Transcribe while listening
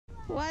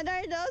What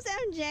are those,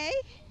 MJ?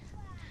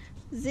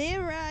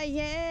 Zebra,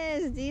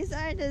 yes, these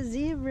are the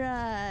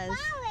zebras.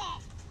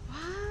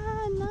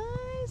 Wow,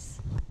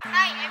 nice.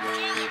 Hi, I'm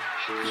MJ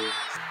and he's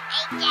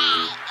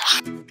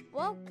AJ.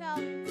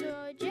 Welcome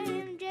to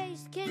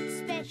JMJ Kids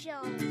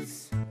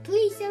Specials.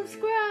 Please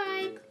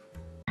subscribe.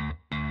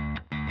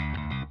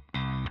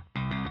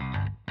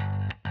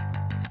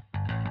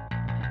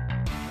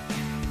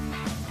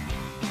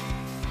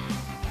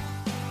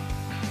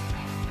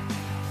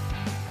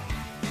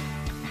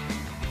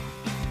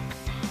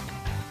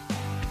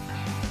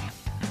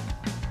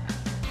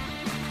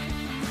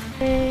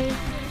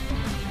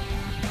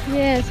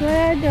 Yes, what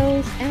are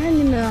those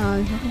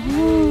animals?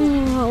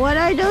 Oh, what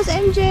are those,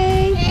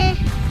 MJ?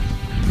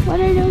 What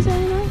are those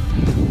animals?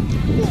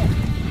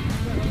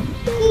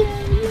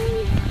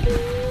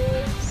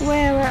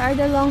 Where are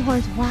the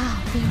longhorns? Wow,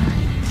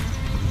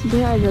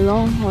 they are the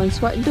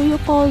longhorns. What do you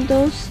call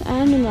those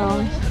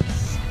animals?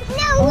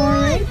 No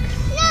one!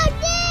 No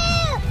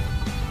deer!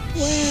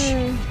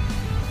 Where?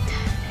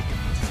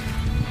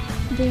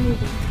 There we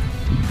go.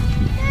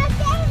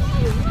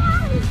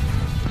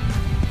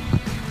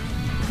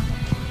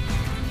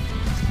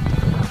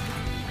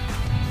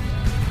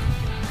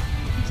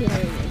 There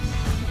it is.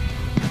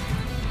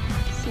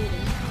 See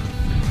them?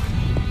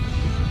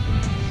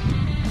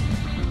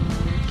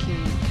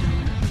 Okay,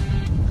 camera.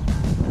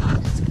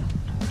 Let's go.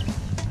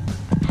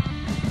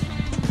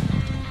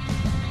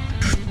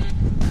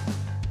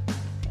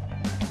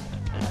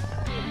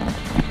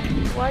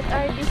 What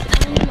are these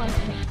animals?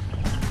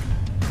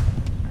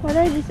 What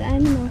are these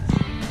animals?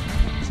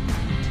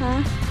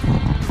 Huh?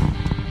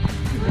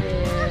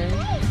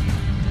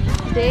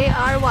 They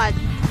are what?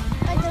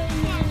 I don't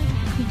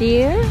know.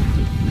 Deer?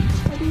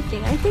 What do you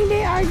think? I think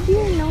they are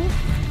deer, no?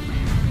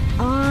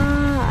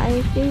 Ah,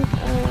 I think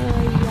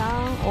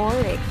young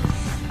oryx.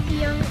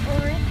 Young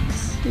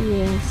oryx.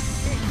 Yes.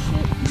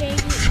 Baby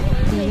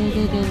oryx.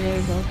 There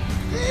you go.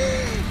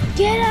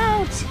 Get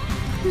out!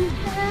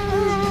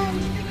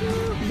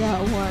 That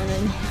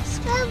one.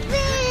 So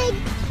big!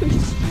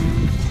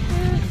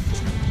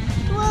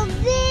 Well,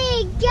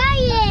 big!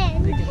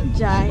 Giant!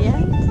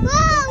 Giant?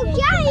 Wow,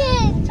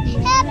 giant!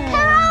 A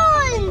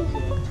pound!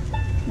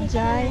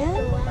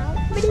 Giant?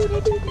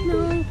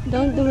 No,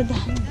 don't do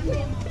that.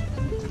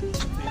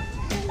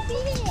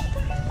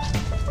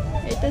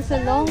 It is a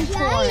long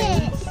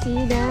horn.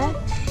 See that?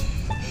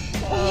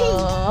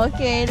 Oh,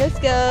 okay, let's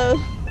go.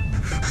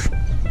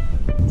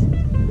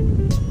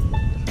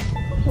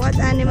 What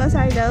animals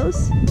are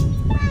those?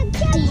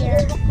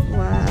 Deer.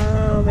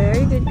 Wow,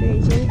 very good,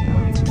 Gracie.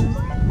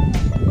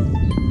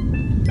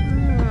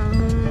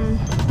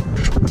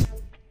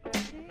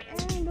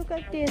 Look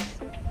at this.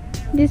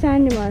 These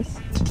animals.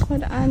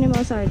 What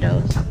animals are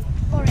those?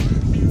 Oryx.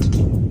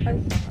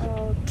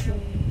 Okay.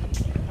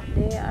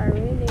 They are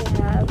really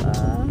have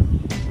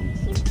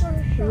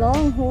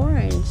long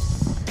horns.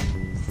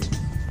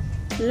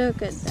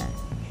 Look at that.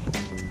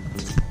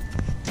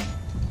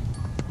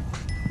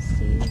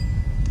 See?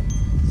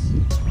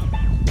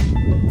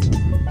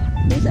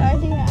 These are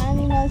the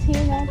animals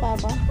here now,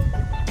 Papa.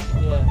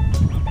 Yeah.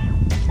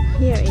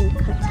 Here in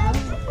Qatar.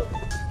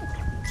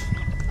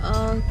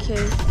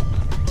 Okay.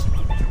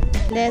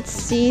 Let's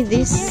see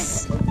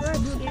this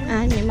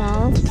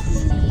animal.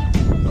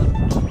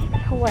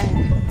 Where?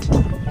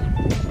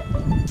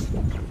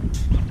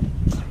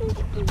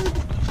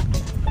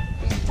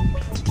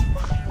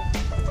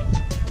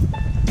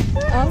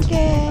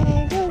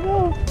 Okay,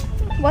 go.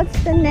 What's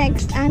the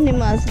next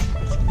animals?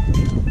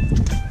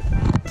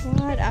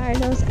 What are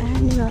those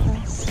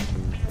animals?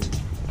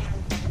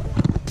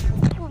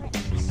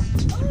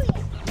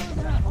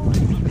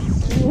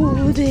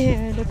 Oh,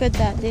 there. Look at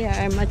that. They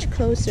are much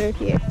closer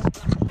here.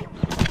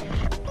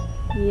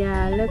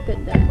 Yeah, look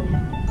at that.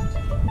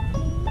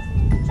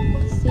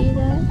 See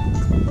that?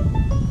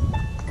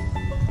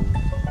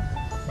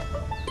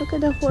 Look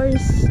at the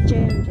horse,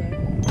 JMJ.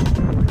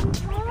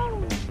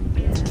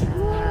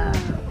 Yeah.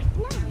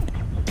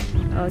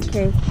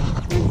 Okay.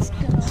 Let's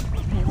go.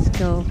 Let's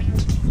go.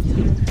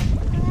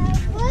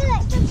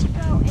 Let's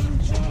go,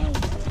 MJ.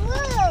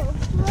 Whoa!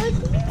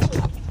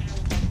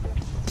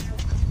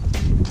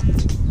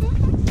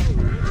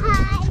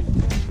 Hi.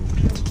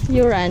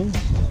 You run.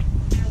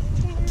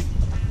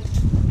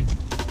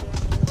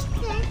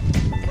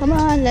 Come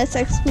on, let's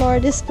explore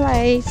this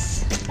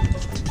place.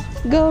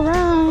 Go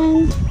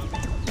run.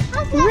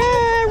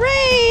 Run,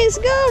 race,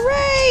 go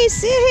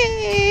race.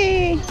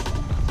 Yay.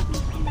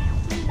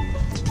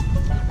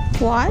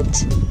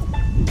 What?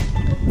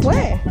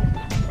 Where?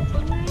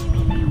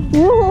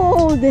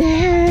 Whoa,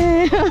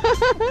 there.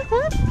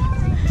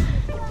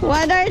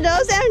 What are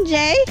those,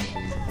 MJ?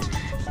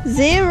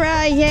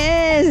 Zebra,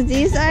 yes,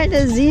 these are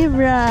the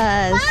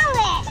zebras.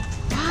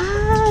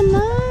 Wow,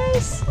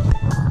 nice.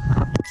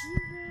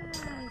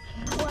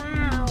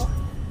 Wow.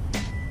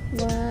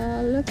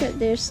 Wow, look at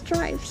their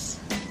stripes.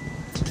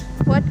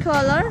 What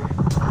color?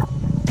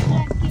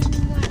 Black and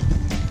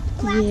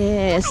white.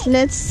 Yes,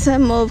 let's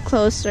move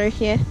closer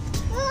here.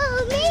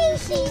 Oh,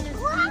 amazing!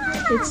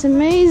 Wow! It's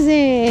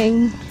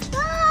amazing.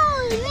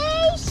 Oh,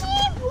 amazing!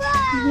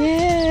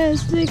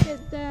 Look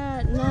at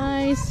that,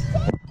 nice.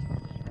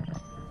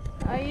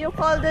 You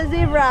call the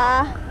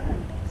zebra?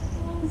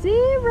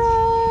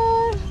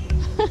 Zebra!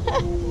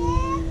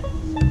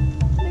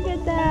 Look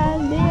at that,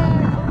 they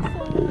are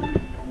awesome.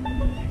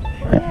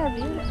 They are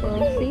beautiful,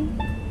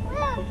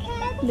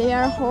 see? They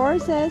are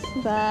horses,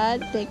 but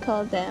they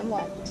call them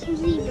what?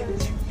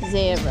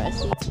 Zebra.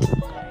 See?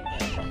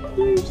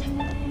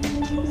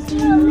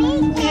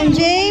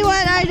 MJ,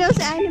 what are those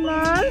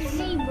animals?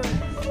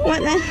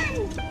 What?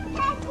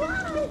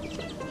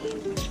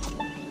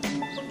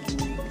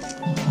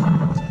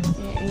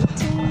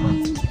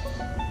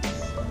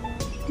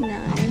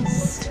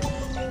 Nice.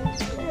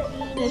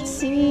 Let's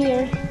see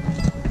here.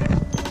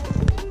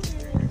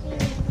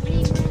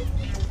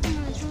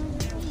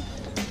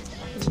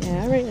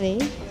 Yeah, really.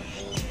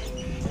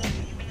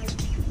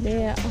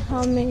 There are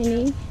how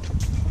many?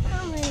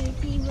 How many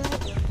people?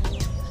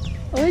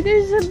 Oh,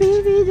 there's a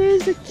baby.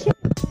 There's a kid.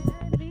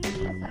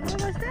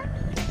 What was that?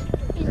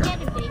 Is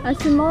that a baby? A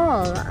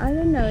small. I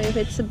don't know if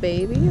it's a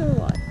baby or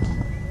what.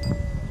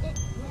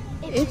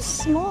 It's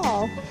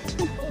small.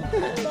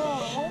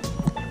 Small.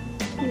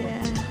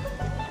 Yeah.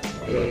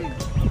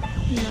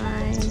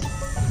 Nice.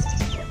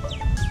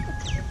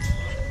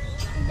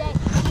 That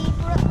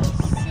zebra is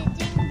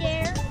sitting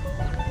there.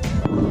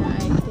 Yeah, I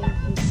think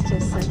it's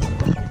just a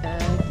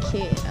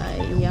kid, a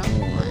young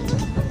one.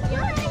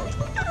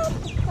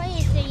 Why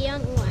is the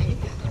young one?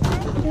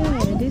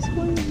 Yeah, this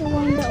one is the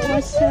one that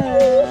was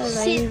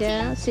laying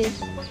down. Sitting,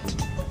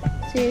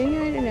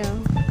 I don't know.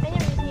 I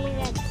never seen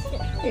that.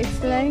 It's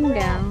laying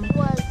down.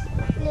 Was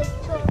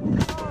little.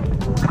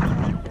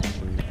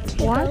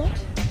 What?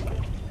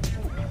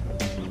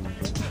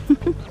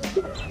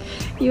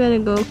 You wanna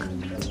go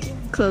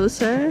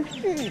closer?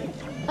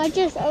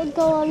 I'll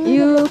go on.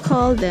 You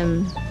call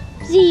them.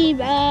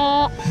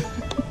 Zebra.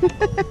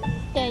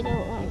 They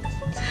don't want.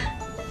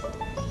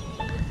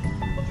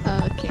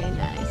 Okay,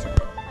 nice.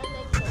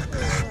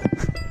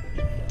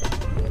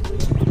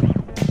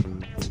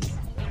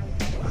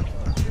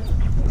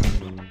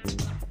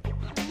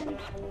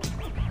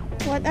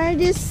 What are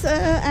these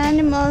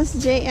animals,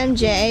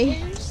 JMJ?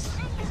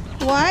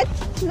 What?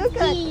 Look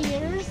at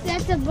Deers.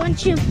 That's a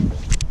bunch of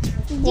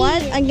deers.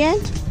 what again?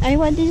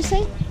 What did you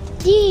say?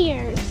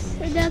 Deers.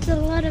 That's a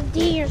lot of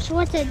deers.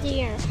 What's a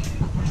deer?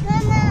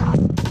 Mama.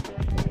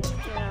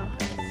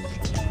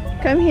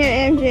 Come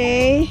here,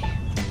 MJ.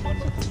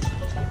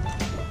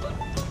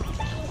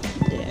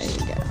 There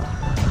you go.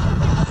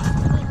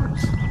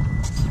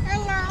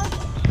 Hello.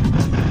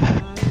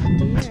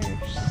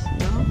 Deers,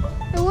 no?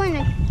 I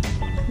wanna.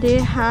 They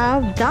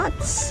have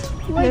dots.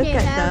 Where Look they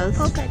at have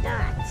those. polka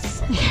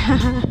dots.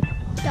 Yeah,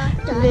 Dot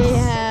dots. they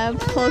have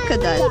polka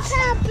dots.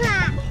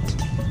 Papa.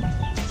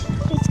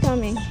 It's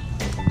coming.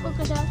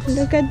 Polka dots.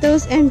 Look at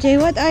those, MJ.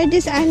 What are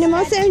these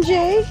animals,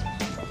 MJ?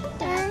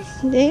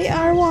 Dots. They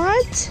are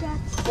what?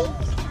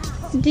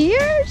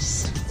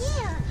 Deers?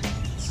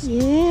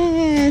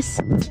 Yes.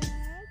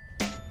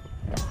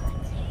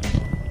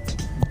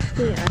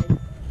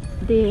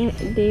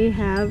 They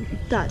have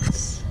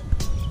dots.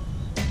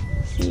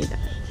 See that?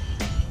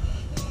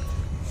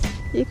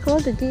 You call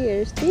the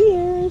deers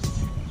deers.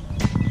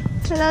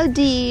 Hello,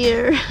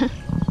 deer.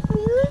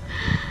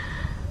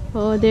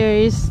 Oh, there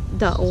is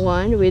that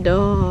one with the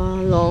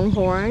long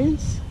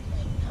horns.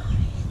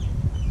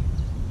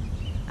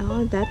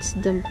 Oh, that's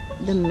the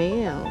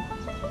male.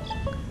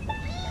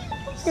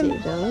 See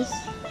those?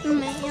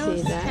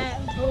 Males See that?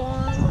 have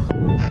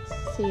long.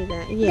 See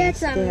that? Yes,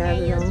 That's a they have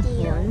male long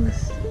deer.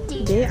 horns.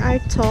 Deer. They are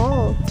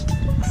tall.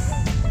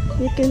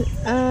 You can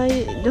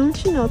don't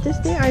you notice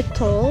they are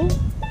tall?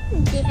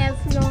 They have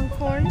long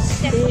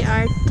horns. They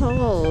are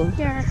tall.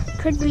 They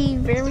could be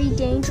very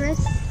dangerous.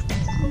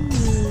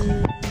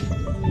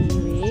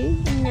 Maybe.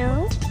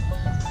 No.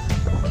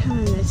 Come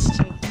on, let's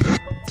check.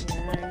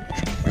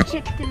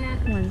 Check them out.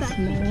 Once But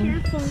be more.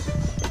 careful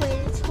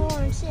with its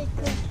horns. It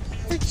could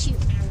hurt you.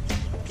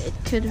 It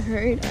could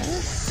hurt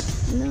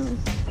us. No.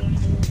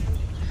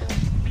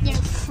 They're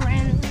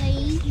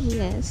friendly.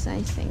 Yes,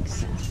 I think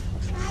so.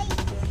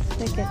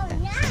 Look at that.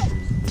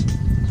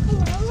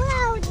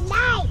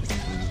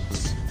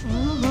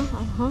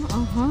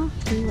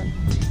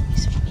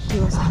 He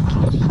was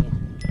looking here.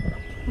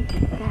 Look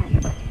at that.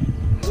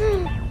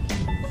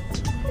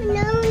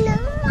 No.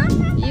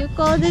 You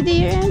call the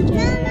deer, MJ?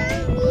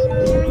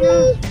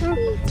 No.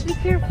 Be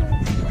careful.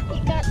 He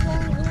got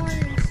long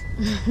horns.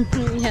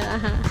 Yeah.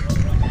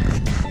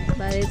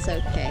 But it's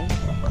okay.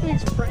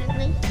 It's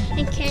friendly.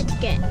 It can't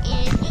get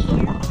in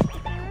here.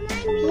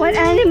 What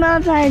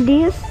animals are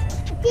these?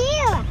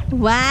 Deer.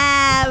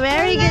 Wow,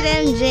 very good,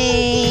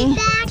 MJ.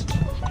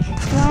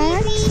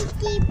 What?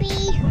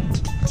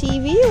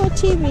 TV or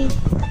TV?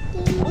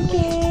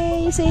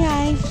 Okay, you say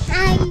hi.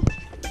 Hi.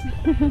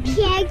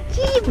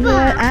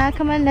 Good.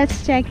 Come on,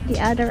 let's check the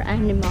other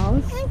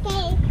animals.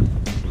 Okay.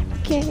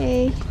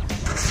 Okay.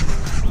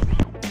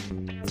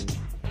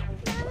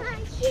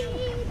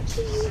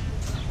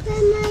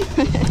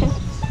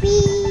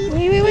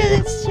 Wait,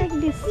 let's check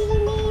this.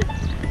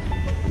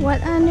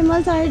 What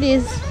animals are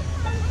these?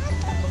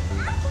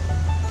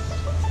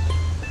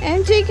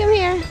 MJ, come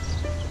here.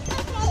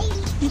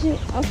 MJ,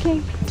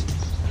 okay.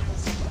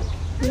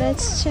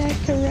 Let's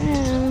check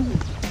around.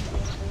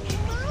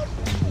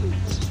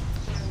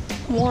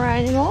 More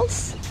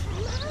animals.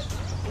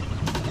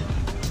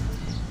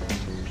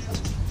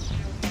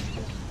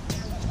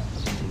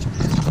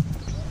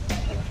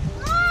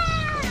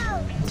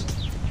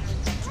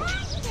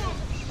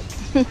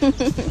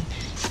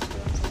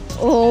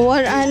 Oh,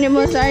 what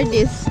animals are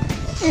these?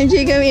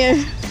 MJ, come here.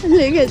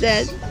 Look at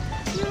that.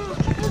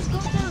 Those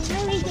goats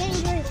are really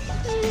dangerous.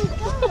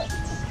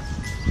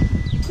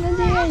 No,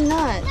 they are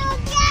not. No,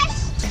 yes.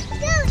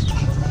 Dude.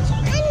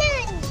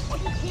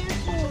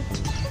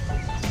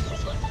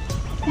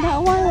 That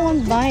one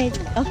won't bite.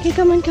 Okay,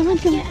 come on, come on,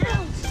 come on.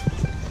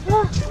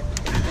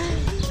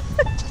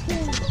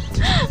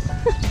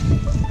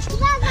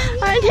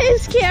 Are they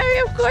scary?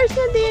 Of course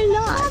that they are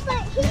not.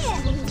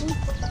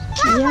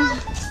 Yeah.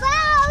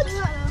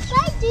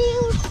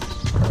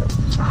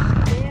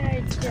 They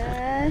are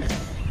just...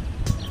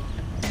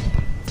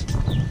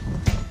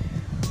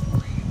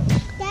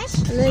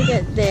 Look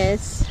at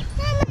this.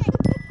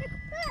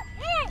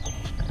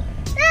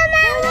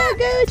 Hello,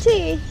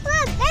 goatee.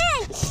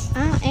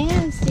 Ah,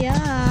 ants,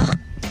 yeah.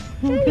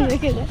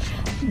 Look at that.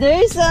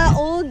 There's an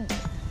old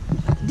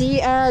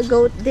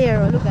goat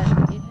there. Look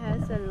at it. It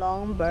has a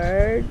long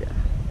bird.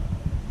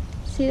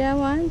 See that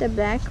one? The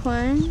black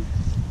one?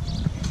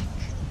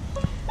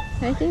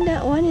 I think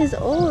that one is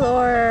old,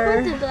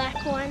 or... What's the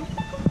black one?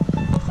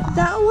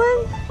 That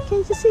one? Can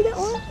you see that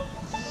one?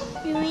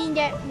 You mean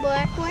that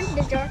black one,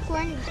 the dark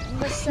one,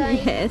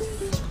 beside Yes.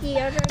 the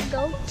other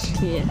goat?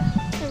 Yeah.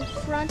 In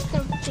front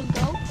of the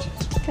goat?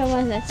 Come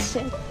on, let's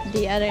check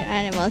the other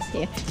animals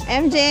here.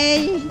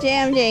 MJ,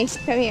 JMJ,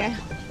 come here.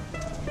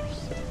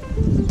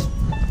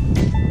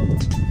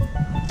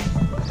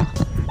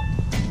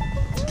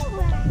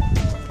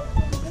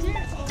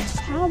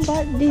 How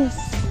about this?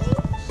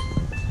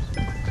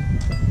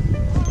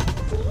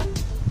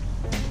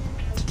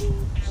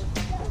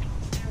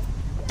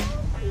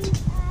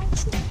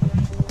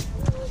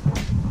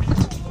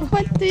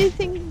 What do you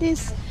think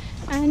these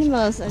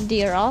animals are?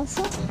 Deer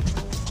also?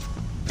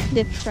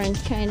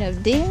 Different kind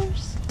of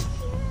deers?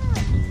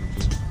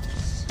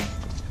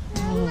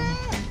 Mama,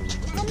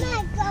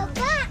 go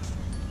back.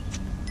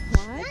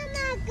 What?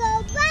 Mama,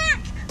 go back.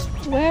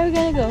 Where are we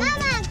gonna go?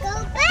 Mama, go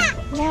back.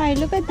 Why?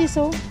 Look at this,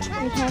 oh.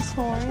 It has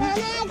horns.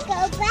 Mama,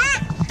 go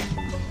back.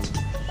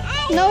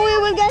 No, we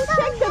will gonna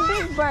check the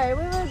big bird.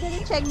 We will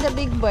gonna check the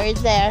big bird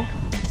there.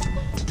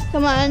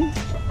 Come on.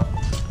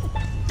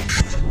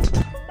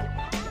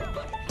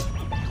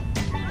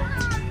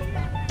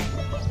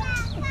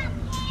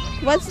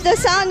 What's the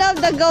sound of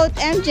the goat,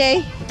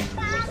 MJ?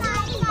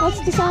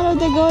 What's the sound of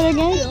the goat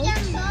again?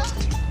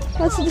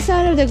 What's the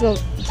sound of the goat?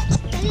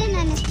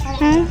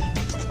 Huh?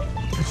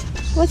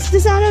 What's the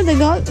sound of the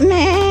goat?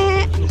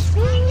 Meh.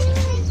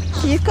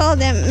 You call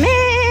them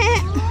meh.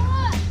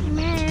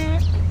 Meh.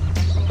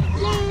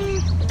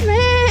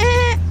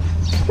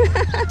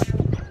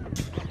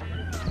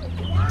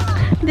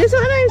 This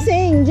one I'm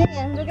saying,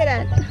 JM, look at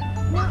that.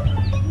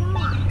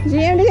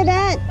 JM, look at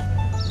that.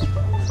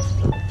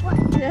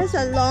 There's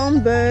a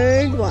long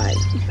bird, what?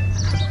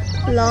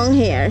 Long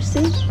hair,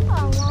 see?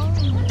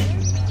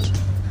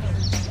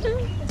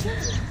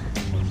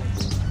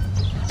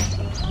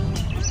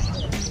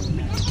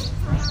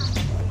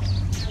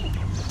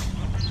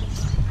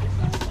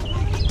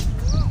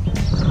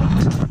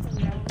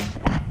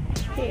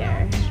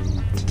 Here.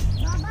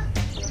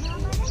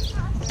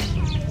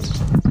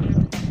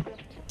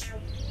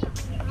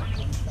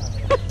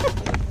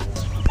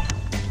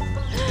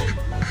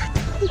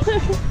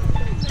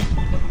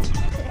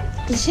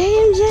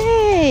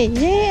 JMJ,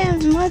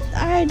 JM, what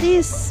are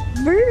these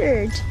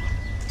birds?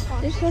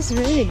 This was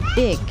really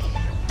big.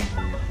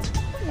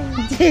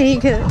 There you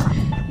go.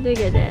 Look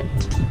at that.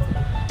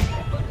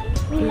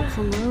 It's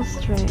an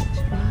ostrich.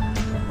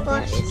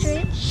 Wow,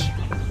 Ostrich.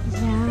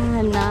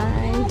 yeah,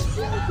 nice.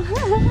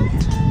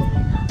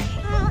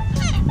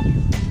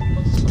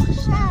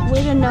 We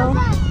don't know.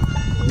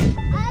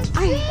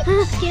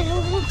 Get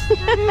over.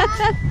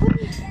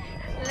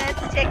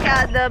 Let's check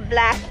out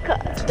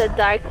the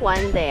dark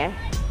one there.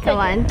 Come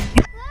on.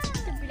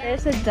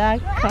 There's a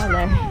dark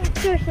color.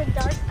 There's a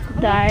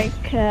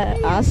dark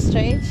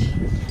Ostrich.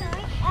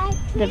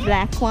 The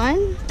black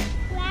one.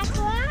 black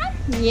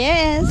one.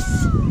 Yes.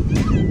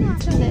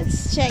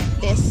 Let's check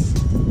this.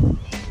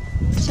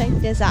 Check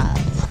this out.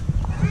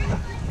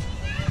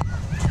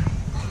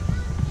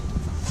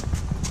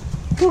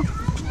 Look,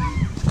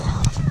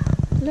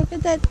 look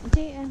at that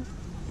JM.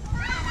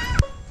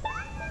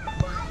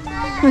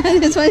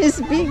 This one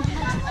is big.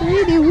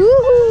 Really,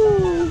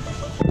 woohoo!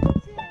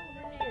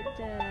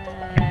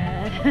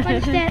 What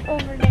is that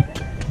over there?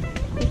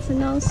 It's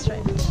an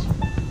ostrich.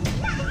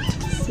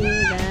 See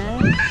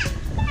that?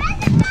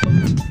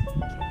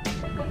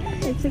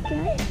 It's a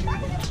cat.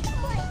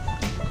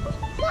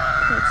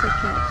 That's a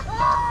cat.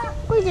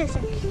 Where's there's a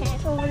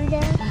cat over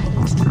there? Ah,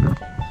 that's a cat.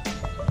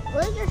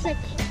 Where's there's a cat?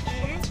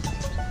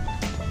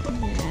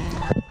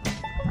 Yeah.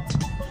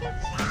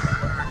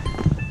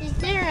 Is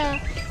there a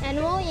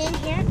animal in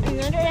here.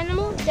 Another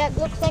animal that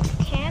looks like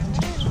a cat.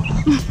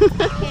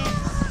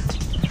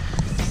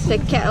 The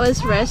cat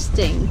was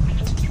resting.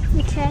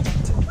 The cat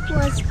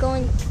was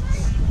going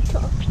to.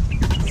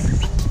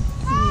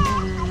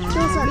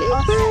 Those are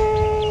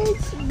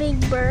awesome.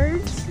 Big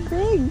birds.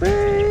 Big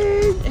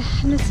bird.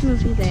 Let's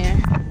move you there.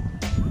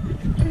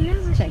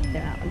 Check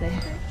them out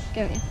there.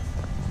 Go in.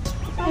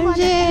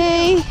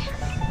 MJ.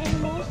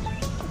 Animals.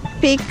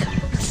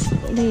 Pics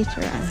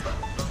later on.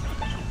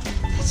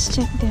 Let's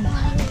check them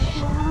out there.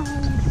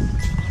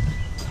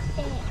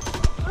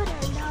 What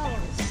are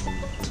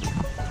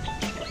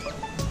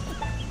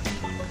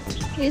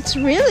those? It's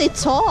really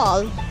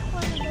tall.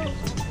 What are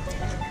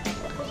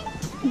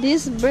those?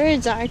 These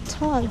birds are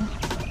tall.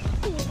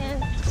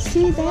 Yeah.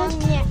 See that? Long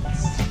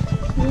necks.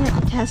 Yeah,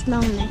 it has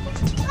long neck.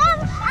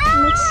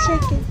 Let's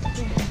check it.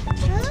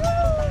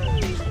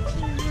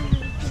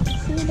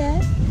 See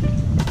that?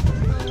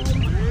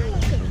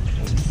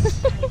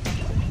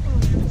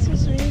 This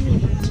is really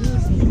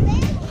amazing.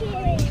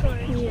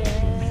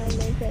 Yeah,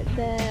 look at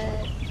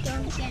that.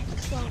 Don't get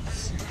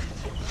close.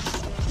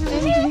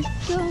 MJ,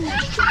 go.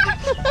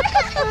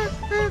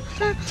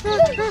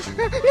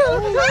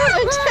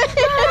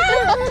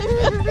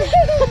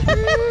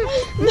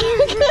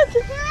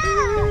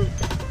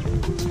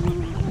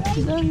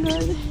 Don't go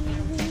there.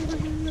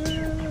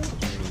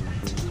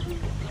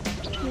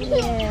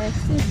 Yes,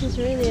 this is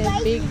really a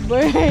big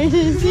bird.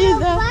 You see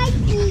that?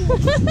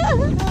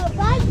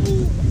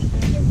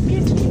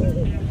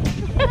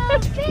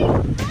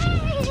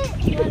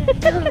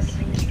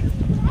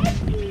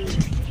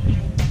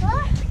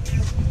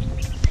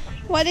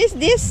 What is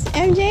this,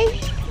 MJ?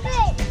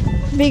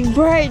 Big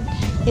bird.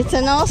 It's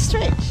an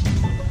ostrich.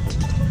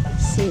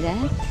 See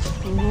that?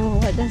 Oh,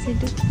 what does it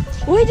do?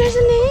 Wait, there's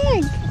an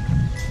egg.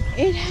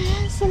 It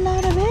has a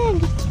lot of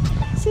eggs.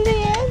 See the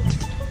eggs?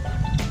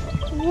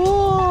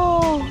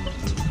 Whoa!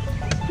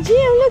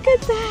 Jim, look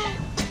at that!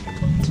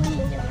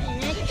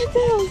 Look at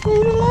those,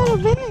 there's a lot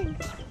of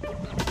eggs.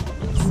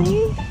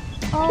 See?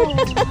 Oh,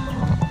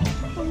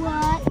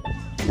 what?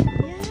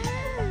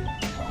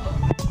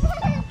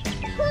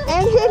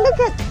 MJ, look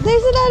at,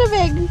 there's a lot of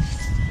eggs.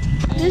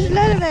 There's a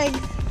lot of eggs.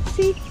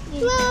 See?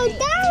 Well,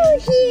 down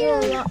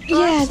here.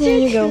 Yeah, there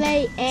you go.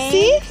 Lay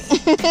See? eggs.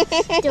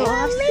 Do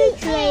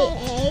ostriches lay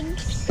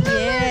eggs?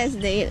 Yes,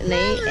 they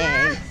lay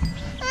eggs.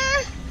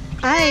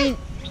 I